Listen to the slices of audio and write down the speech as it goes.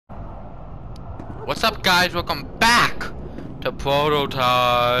What's up, guys? Welcome back to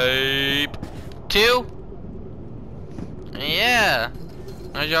Prototype 2. Yeah.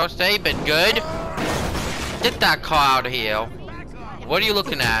 How's your stay been? Good? Get that car out of here. What are you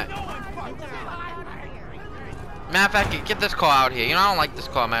looking at? Matter of fact, get this car out here. You know, I don't like this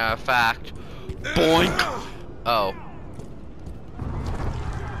car, matter of fact. Boink! Oh.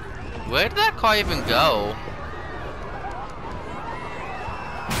 Where did that car even go?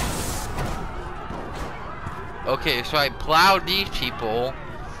 Okay, so I plowed these people,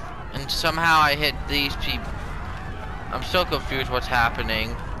 and somehow I hit these people. I'm so confused what's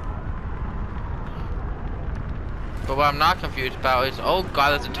happening. But what I'm not confused about is, oh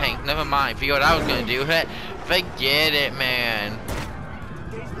god, there's a tank. Never mind. Forget what I was gonna do. Forget it, man.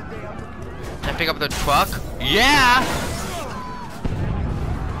 Can I pick up the truck? Yeah!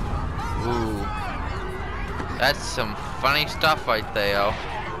 Ooh. That's some funny stuff right there.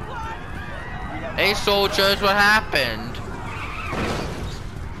 Hey soldiers, what happened?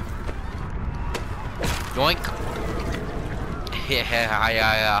 Yoink.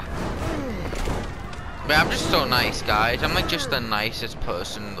 Yeah. Man, I'm just so nice, guys. I'm like just the nicest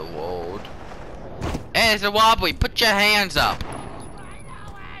person in the world. Hey, it's a wobbly. Put your hands up.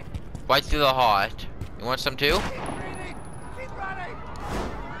 Right through the heart. You want some too?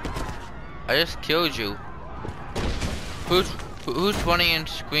 I just killed you. Who's running and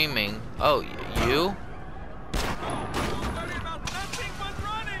screaming? Oh, you?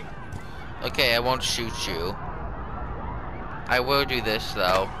 Okay, I won't shoot you. I will do this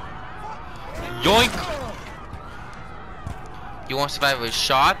though. Yoink! You want to survive a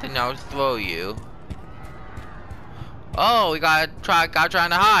shot? Then I'll throw you. Oh, we got trying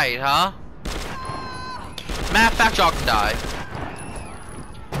to hide, huh? Matter of fact, y'all can die.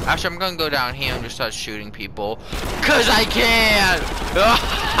 Actually, I'm gonna go down here and just start shooting people. Cause I can!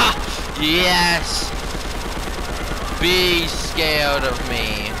 Yes! Be scared of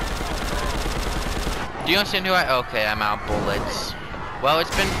me. Do you understand who okay, I'm out of bullets. Well,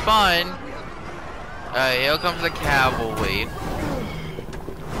 it's been fun. Alright, here comes the cavalry.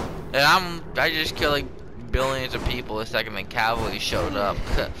 And I just killed like billions of people the second the cavalry showed up.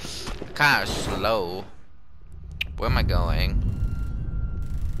 Kinda slow. Where am I going?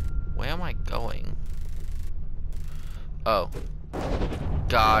 Where am I going? Oh.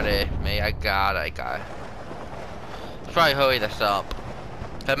 Got it. I got it. Let's probably hurry this up.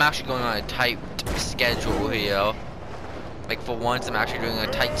 I'm actually going on a tight schedule here. Like for once, I'm actually doing a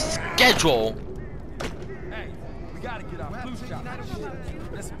tight schedule. Hey, we gotta get our blue shot.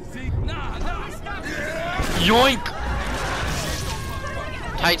 Yoink!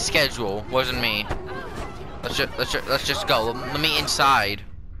 Tight schedule. Wasn't me. Let's just go. Let me inside.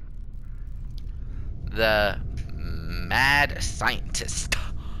 The mad scientist.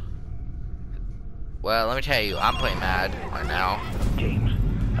 Well, let me tell you, I'm playing mad right now. James,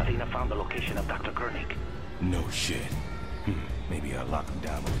 I think I found the location of Dr. Koenig. No shit. Maybe I'll lock him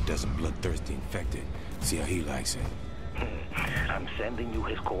down with a dozen bloodthirsty infected. See how he likes it. I'm sending you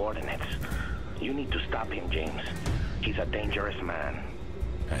his coordinates. You need to stop him, James. He's a dangerous man.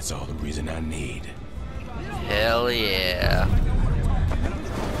 That's all the reason I need. Hell yeah.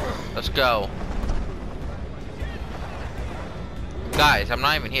 Let's go. Guys, I'm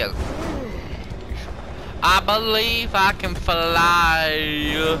not even here. I believe I can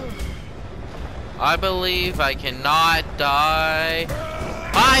fly. I believe I cannot die.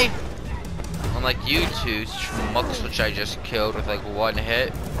 Hi! Unlike you two schmucks, which I just killed with like one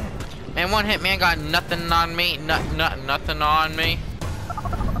hit. Man, one hit man got nothing on me. Nothing on me.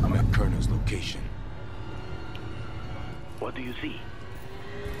 I'm at Colonel's location. What do you see?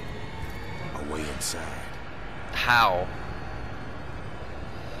 A way inside. How?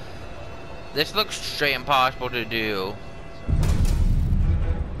 This looks straight impossible to do.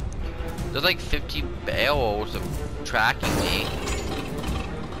 There's like 50 barrels of tracking me.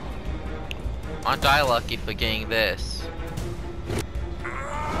 Aren't I lucky for getting this?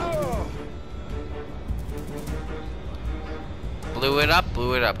 Blew it up.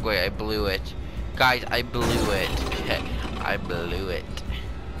 Great, I blew it. Guys, I blew it. I blew it.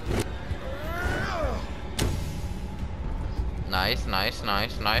 Nice. And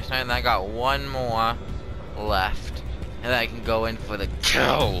I got one more left. And I can go in for the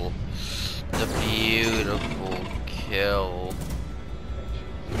kill. The beautiful kill.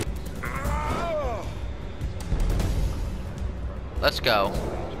 Let's go.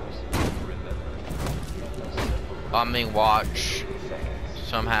 I'm being watched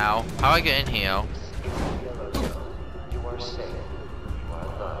somehow. How do I get in here?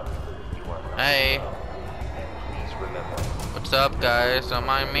 Hey. What's up, guys? Don't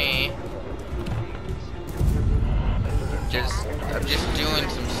mind me. I'm just doing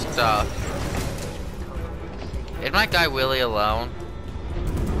some stuff. Is my guy Willie alone?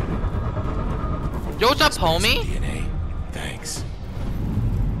 Yo, what's up, homie? DNA. Thanks.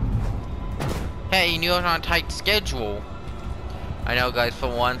 Hey, you knew I was on a tight schedule. I know, guys, for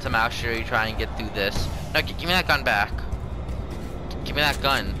once, I'm actually trying to get through this. No, give me that gun back. Give me that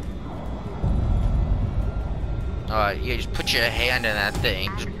gun. Alright, yeah, just put your hand in that thing.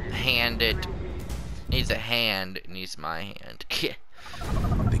 Just hand it. Needs a hand. It needs my hand.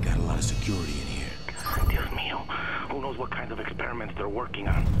 They got a lot of security in here. Dios mío. Who knows what kinds of experiments they're working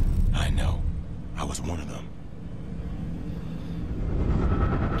on? I know. I was one of them.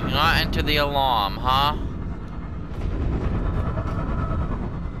 Do not enter the alarm, huh?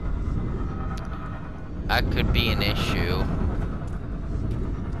 That could be an issue.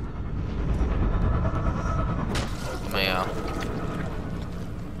 Yeah.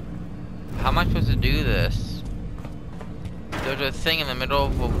 How am I supposed to do this? There's a thing in the middle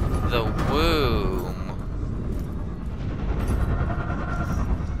of the womb.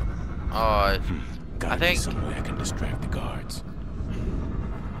 Oh, Gotta I think. be some way I can distract the guards.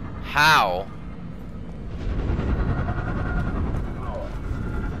 How?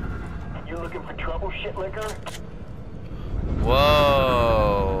 You looking for trouble, shitlicker?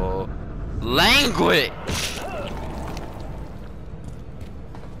 Whoa. Language!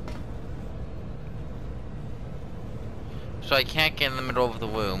 So I can't get in the middle of the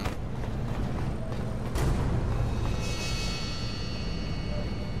womb.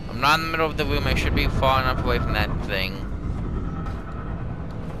 I'm not in the middle of the womb. I should be far enough away from that thing.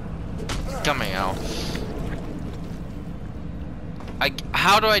 Come here.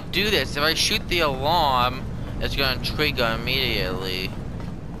 How do I do this? If I shoot the alarm, it's gonna trigger immediately.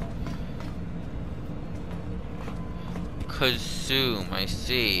 Consume, I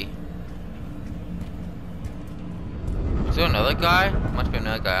see. Is there another guy? Must be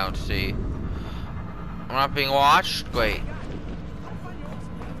another guy, I don't see. I'm not being watched? Great.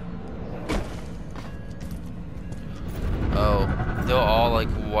 Oh, they're all like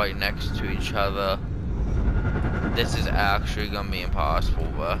right next to each other. This is actually gonna be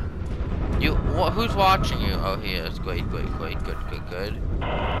impossible, but who's watching you? Oh, he is. Great, good. Fuck,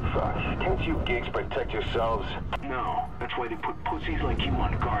 can't you geeks protect yourselves? No, that's why they put pussies like you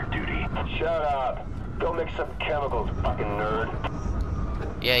on guard duty. Shut up. Go mix some chemicals, fucking nerd.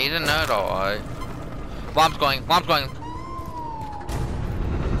 Yeah, he's a nerd, alright. Bomb's going.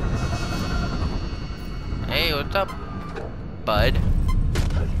 Hey, what's up, bud?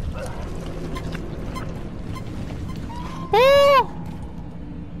 Woo!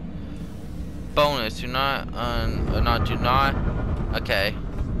 Bonus, do not, do not. Okay.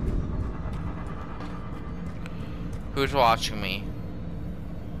 Who's watching me?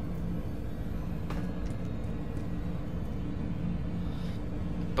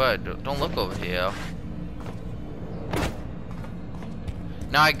 Bud, don't look over here.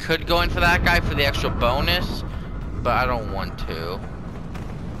 Now I could go in for that guy for the extra bonus, but I don't want to.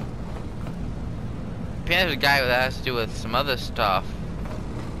 Apparently there's a guy that has to do with some other stuff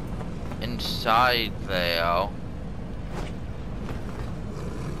inside there.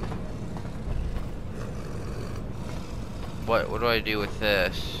 What do I do with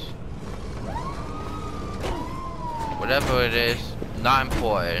this? Whatever it is, not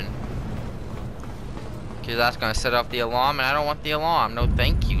important. Because that's gonna set off the alarm, and I don't want the alarm. No,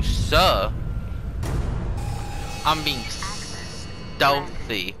 thank you, sir. I'm being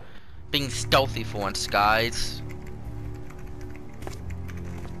stealthy. Being stealthy for once, guys.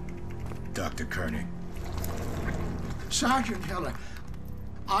 Dr. Koenig. Sergeant Heller,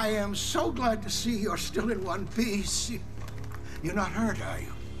 I am so glad to see you're still in one piece. You're not hurt, are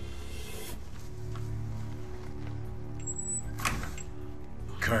you?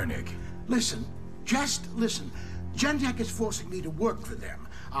 Koenig. Listen, just listen. Gentek is forcing me to work for them.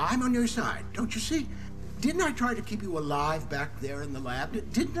 I'm on your side, don't you see? Didn't I try to keep you alive back there in the lab?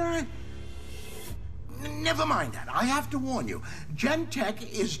 Didn't I? Never mind that. I have to warn you. Gentek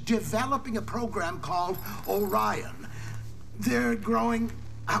is developing a program called Orion. They're growing...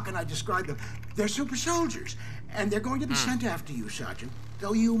 How can I describe them? They're super soldiers, and they're going to be sent after you, Sergeant.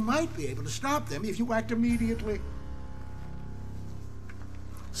 Though you might be able to stop them if you act immediately.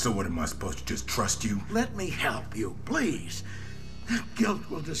 So what, am I supposed to just trust you? Let me help you, please. Guilt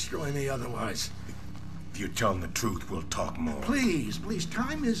will destroy me otherwise. If you're telling the truth, we'll talk more. Please,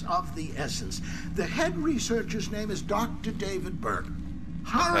 time is of the essence. The head researcher's name is Dr. David Burke.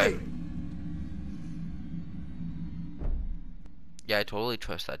 Hurry! Okay. Yeah, I totally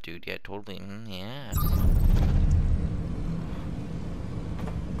trust that dude. Yeah, totally. Yeah.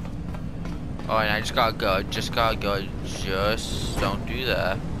 Oh, and I just gotta go. Just don't do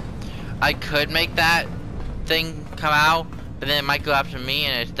that. I could make that thing come out, but then it might go after me,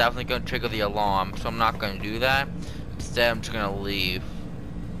 and it's definitely gonna trigger the alarm. So I'm not gonna do that. Instead, I'm just gonna leave.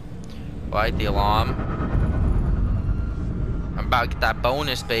 Right, the alarm. I'm about to get that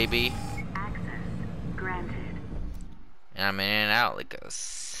bonus, baby. Access granted. And I'm in and out like a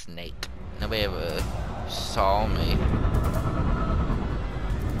snake. Nobody ever saw me.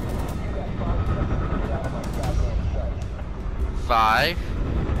 Five,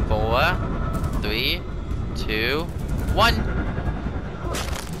 4, 3, 2, 1.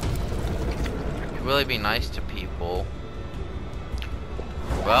 Really be nice to people.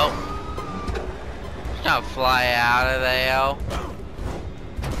 Well, just gonna fly out of there.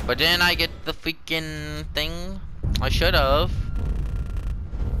 But didn't I get the freaking thing? I should have.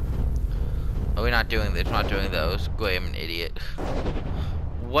 Oh, we're not doing this. We're not doing those. Great, I'm an idiot.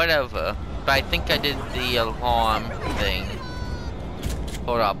 Whatever. But I think I did the alarm thing.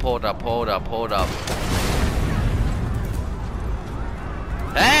 Hold up.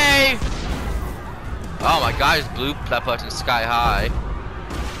 Hey! Oh my god, his blue that button sky high.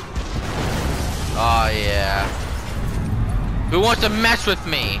 Oh yeah. Who wants to mess with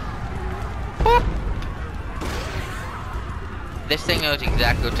me? Boop. This thing knows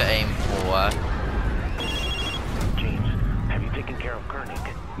exactly what to aim for. James, have you taken care of Koenig?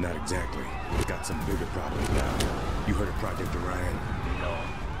 Not exactly. Got some bigger problems now. You heard of Project Orion? No.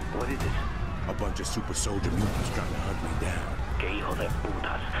 What is it? A bunch of super soldier mutants trying to hunt me down. Que hijo de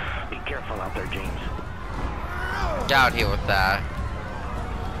putas. Be careful out there, James. Get out here with that.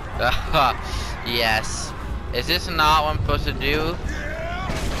 Yes. Is this not what I'm supposed to do?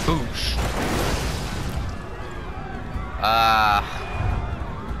 Boosh.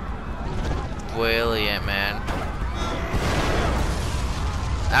 Brilliant, man.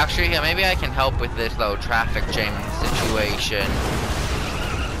 Actually, yeah, maybe I can help with this little traffic jam situation.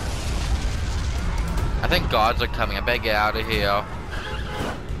 I think guards are coming. I better get out of here.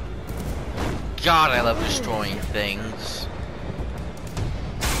 God, I love destroying things.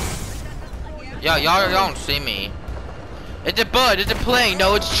 Yo, y'all don't see me. It's a bird, it's a plane.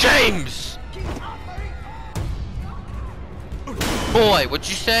 No, it's James! Boy, what'd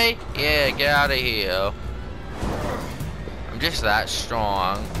you say? Yeah, get out of here. I'm just that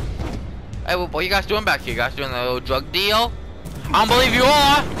strong. Hey, what are you guys doing back here? You guys doing a little drug deal? I don't believe you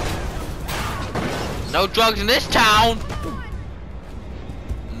are! No drugs in this town!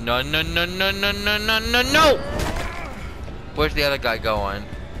 No. Where's the other guy going?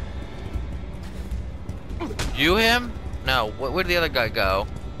 You him? No, where'd the other guy go?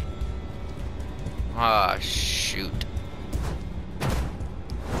 Ah, shoot.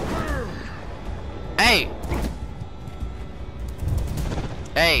 Hey!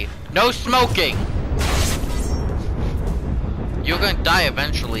 Hey, no smoking! You're gonna die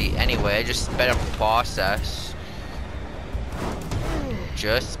eventually anyway, I just sped up the process.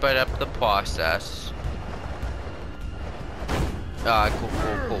 Just sped up the process.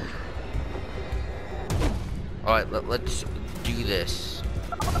 Cool. Alright, let's do this.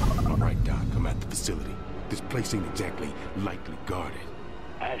 Alright, Doc, I'm at the facility. This place ain't exactly lightly guarded.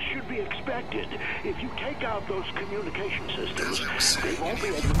 As should be expected, if you take out those communication systems, they won't be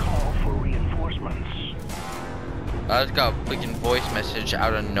able to call for reinforcements. I just got a freaking voice message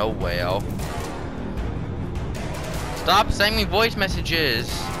out of nowhere. Stop sending me voice messages.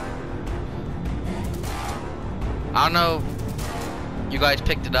 I don't know if you guys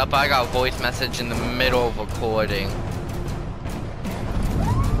picked it up. I got a voice message in the middle of recording.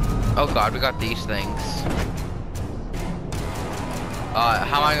 Oh god, we got these things. How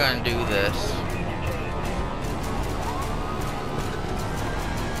am I gonna do this?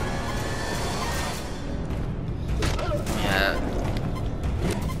 Yeah.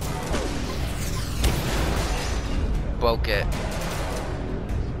 Broke it.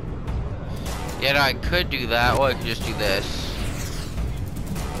 Yeah, I could do that, or I could just do this.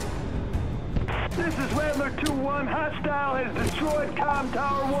 This is Rattler 2-1. Hostile has destroyed Com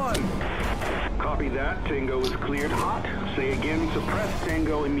Tower 1. Copy that. Tango is cleared hot. Say again, suppress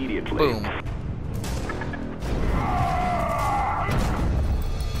Tango immediately. Boom.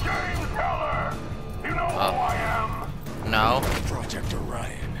 James Keller! You know who I am? No. Project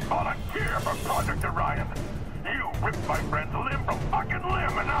Orion. Volunteer for Project Orion. You ripped my friend's limb from fucking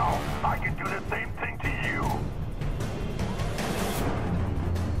limb, and now I can do the same thing to you.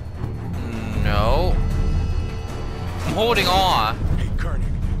 No. I'm holding on. Hey,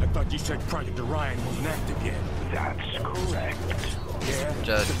 Koenig, I thought you said Project Orion wasn't active yet. That's correct. Yeah?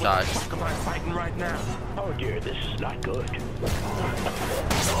 Just Then what dodge. the fuck am I fighting right now? Oh dear, this is not good.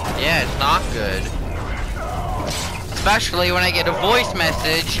 Yeah, Yeah, it's not good. Especially when I get a voice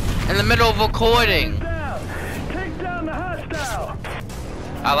message in the middle of recording. Take down the hostile.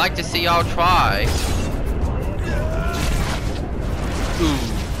 I like to see y'all try. Ooh.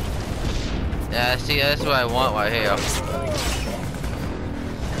 Yeah, see, that's what I want right here.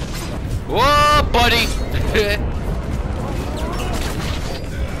 Whoa, buddy!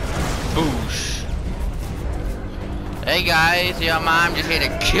 Boosh. Hey guys, yeah, I'm just here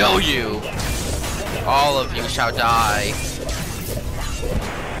to kill you. All of you shall die.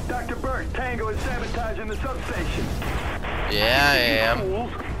 Dr. Burke, Tango is sabotaging the substation. Yeah, I am.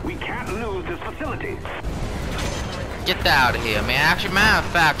 Fools, we can't lose this facility. Get that out of here, man. Actually, matter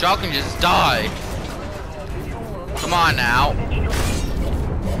of fact, y'all can just die. Come on now.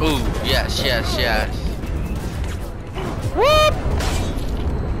 Ooh, yes, yes, yes. Whoop!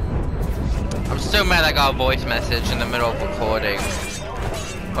 I'm so mad I got a voice message in the middle of recording.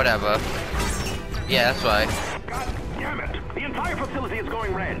 Whatever. Yeah, that's right. God damn it. The entire facility is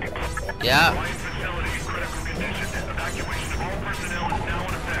going red. Yeah.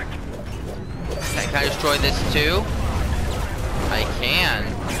 Can I destroy this too? I can.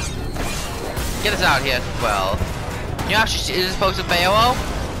 Get us out here as well. You actually, is this supposed to fail?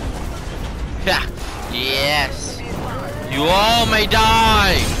 Yeah. Yes. You all may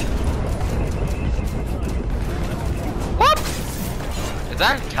die. Whoop! Is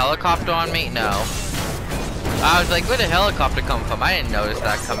that a helicopter on me? No. I was like, where did the helicopter come from? I didn't notice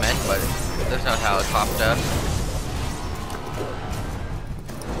that come in, but there's no helicopter.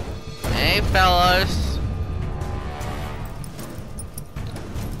 Hey, fellas.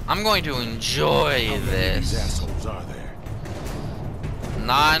 I'm going to enjoy How many of these this. assholes are there?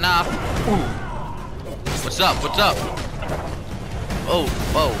 Not enough. Ooh. What's up? What's up? Oh,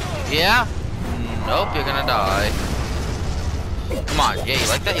 oh, yeah? Nope, you're gonna die. Come on, yeah, you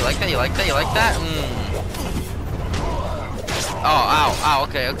like that? You like that? You like that? You like that? Oh, ow, ow,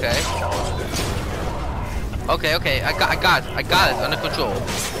 okay, okay. Okay, okay, I got it, under control.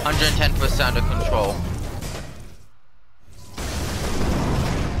 110% under control.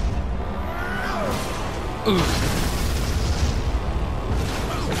 Ooh.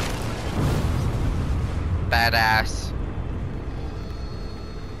 Badass.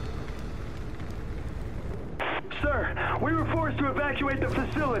 Sir, we were forced to evacuate the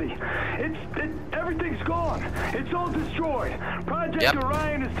facility. Everything's gone. It's all destroyed. Project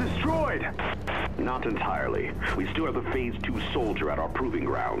Orion is destroyed. Not entirely. We still have the Phase 2 soldier at our proving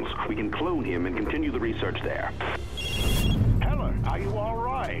grounds. We can clone him and continue the research there. Heller, are you all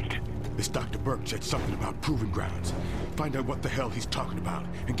right? This Dr. Burke said something about proving grounds. Find out what the hell he's talking about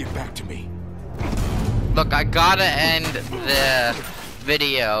and get back to me. Look, I gotta end the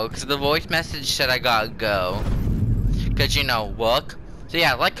video because the voice message said I gotta go. Because, you know, work. So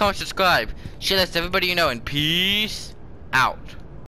yeah, like, comment, subscribe. Share this to everybody you know, and peace out.